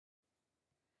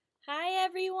Hi,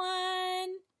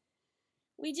 everyone.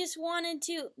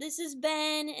 This is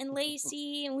Ben and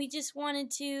Lacey, and we just wanted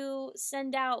to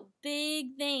send out big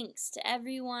thanks to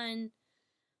everyone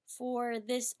for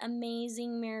this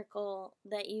amazing miracle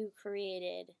that you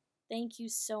created. Thank you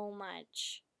so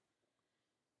much.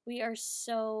 We are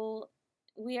so,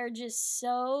 we are just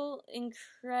so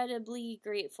incredibly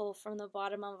grateful from the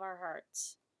bottom of our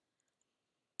hearts.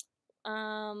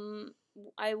 Um,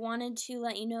 I wanted to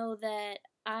let you know that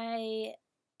I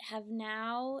have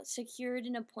now secured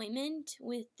an appointment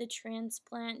with the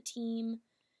transplant team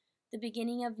the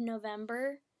beginning of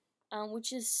November,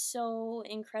 which is so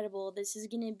incredible. This is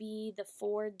going to be the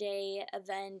 4-day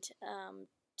event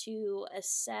to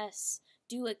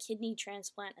do a kidney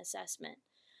transplant assessment.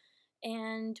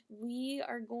 And we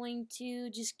are going to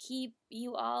just keep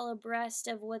you all abreast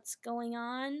of what's going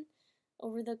on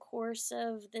over the course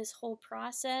of this whole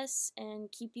process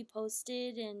and keep you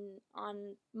posted and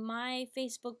on my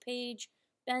Facebook page,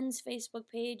 Ben's Facebook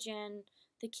page, and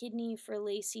the Kidney for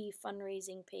Lacey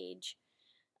fundraising page.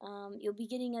 You'll be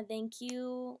getting a thank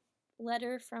you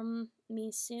letter from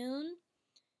me soon,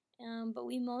 but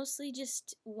we mostly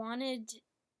just wanted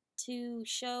to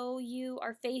show you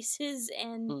our faces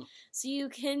and so you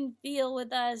can feel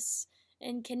with us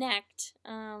and connect.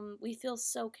 We feel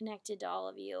so connected to all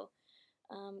of you.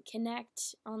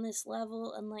 Connect on this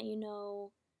level and let you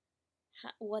know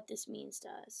what this means to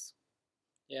us.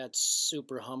 Yeah, it's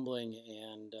super humbling,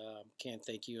 and can't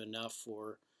thank you enough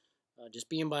for just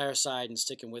being by our side and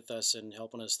sticking with us and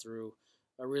helping us through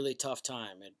a really tough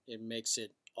time. It makes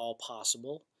it all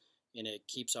possible, and it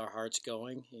keeps our hearts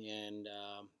going and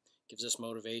gives us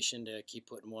motivation to keep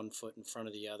putting one foot in front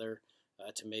of the other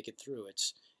to make it through.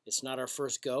 It's not our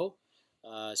first go,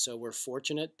 so we're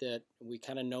fortunate that we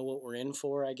kind of know what we're in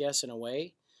for, I guess, in a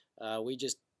way. We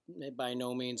just by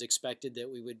no means expected that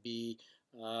we would be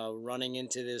running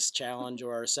into this challenge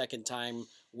or our second time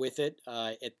with it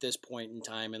at this point in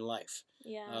time in life.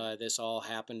 Yeah. This all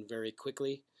happened very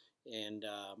quickly and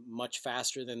much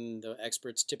faster than the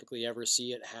experts typically ever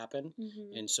see it happen.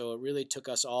 Mm-hmm. And so it really took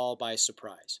us all by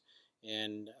surprise.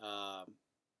 And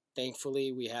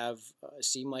thankfully, we have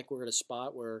seemed like we're at a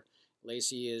spot where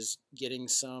Lacey is getting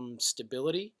some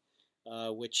stability,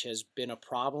 which has been a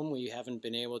problem. We haven't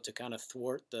been able to kind of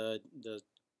thwart the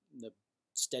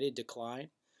steady decline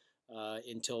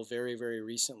until very, very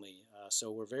recently.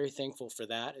 So we're very thankful for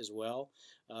that as well.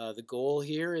 The goal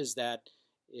here is that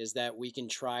we can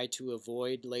try to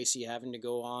avoid Lacey having to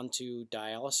go on to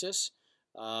dialysis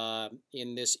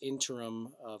in this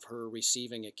interim of her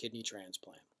receiving a kidney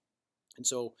transplant. And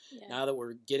so now that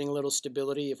we're getting a little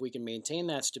stability, if we can maintain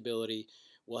that stability,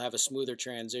 we'll have a smoother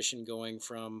transition going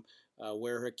from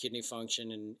where her kidney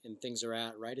function and things are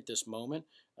at right at this moment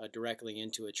directly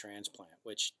into a transplant,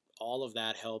 which all of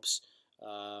that helps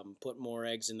put more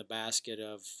eggs in the basket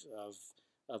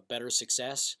of better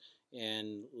success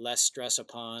and less stress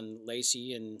upon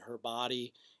Lacey and her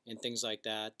body and things like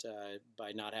that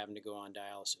by not having to go on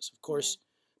dialysis. Of course,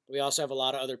 we also have a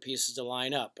lot of other pieces to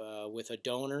line up with a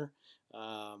donor.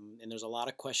 And there's a lot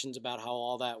of questions about how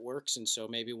all that works, and so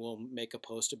maybe we'll make a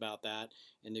post about that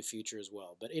in the future as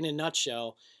well. But in a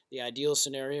nutshell, the ideal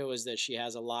scenario is that she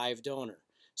has a live donor,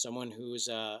 someone who's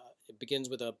it begins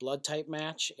with a blood type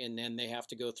match, and then they have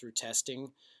to go through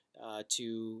testing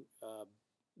to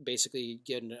basically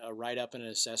get a write-up and an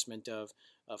assessment of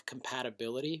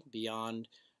compatibility beyond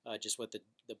just what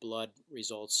the blood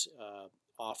results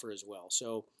offer as well.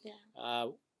 So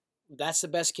that's the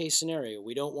best case scenario.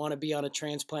 We don't want to be on a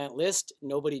transplant list.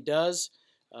 Nobody does.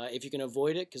 If you can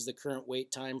avoid it, because the current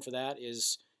wait time for that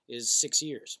is 6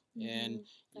 years. Mm-hmm. And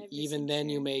even then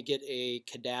you may get a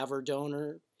cadaver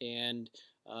donor, and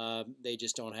they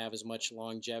just don't have as much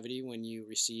longevity when you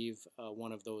receive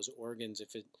one of those organs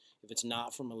if it's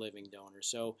not from a living donor.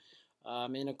 So,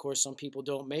 and of course, some people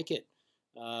don't make it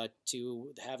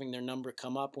to having their number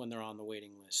come up when they're on the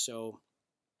waiting list. So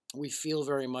we feel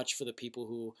very much for the people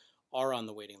who are on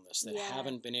the waiting list that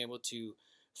haven't been able to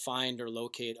find or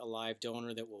locate a live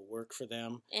donor that will work for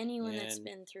them. Anyone that's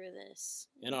been through this.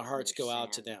 And our hearts go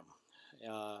out to them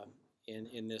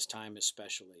in this time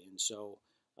especially. And so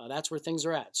that's where things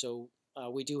are at. So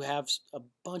we do have a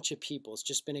bunch of people. It's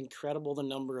just been incredible the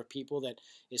number of people that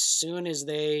as soon as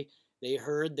they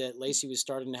heard that Lacey was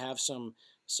starting to have some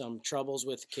troubles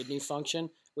with kidney function,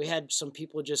 we had some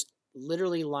people just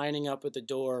literally lining up at the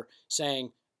door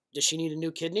saying, does she need a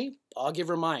new kidney? I'll give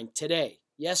her mine today,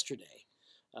 yesterday.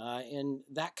 And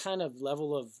that kind of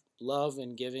level of love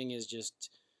and giving is just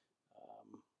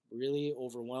really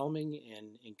overwhelming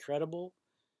and incredible.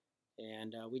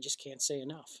 And we just can't say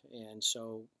enough. And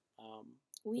so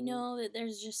we know that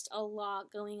there's just a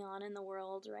lot going on in the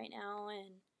world right now,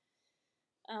 and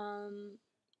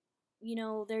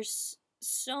there's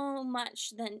so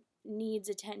much that needs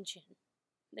attention.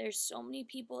 There's so many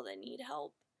people that need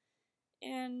help,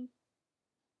 and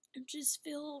I just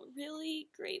feel really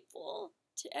grateful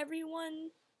to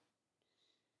everyone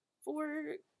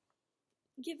for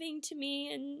giving to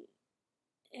me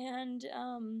and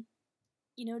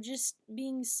just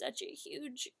being such a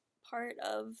huge part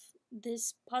of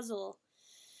this puzzle.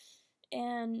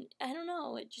 And I don't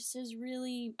know, it just has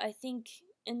really, I think,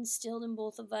 instilled in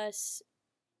both of us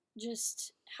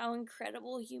just how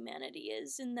incredible humanity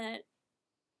is, and that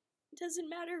it doesn't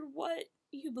matter what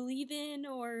you believe in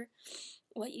or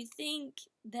what you think,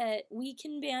 that we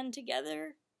can band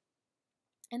together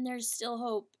and there's still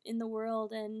hope in the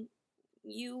world. And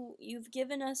you've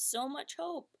given us so much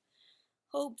hope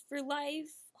for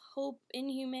life, hope in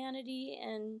humanity,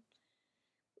 and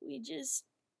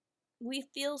we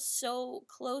feel so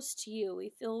close to you. We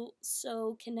feel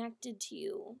so connected to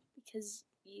you because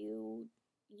you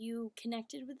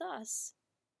connected with us.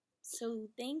 So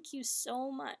thank you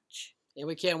so much. And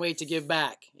we can't wait to give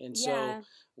back. And Yeah. so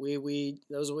we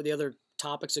those were the other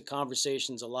topics of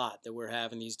conversations a lot that we're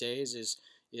having these days is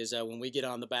when we get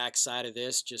on the back side of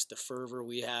this, just the fervor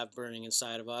we have burning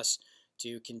inside of us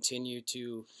to continue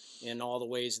to, in all the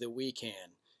ways that we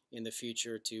can in the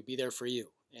future, to be there for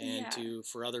you and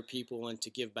for other people, and to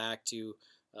give back to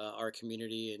our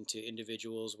community and to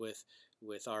individuals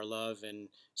with our love and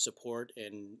support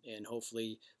and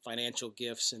hopefully financial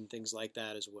gifts and things like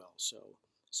that as well.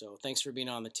 So thanks for being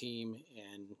on the team,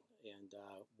 and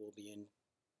we'll be in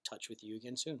touch with you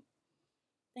again soon.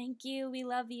 Thank you. We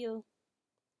love you.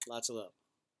 Lots of love.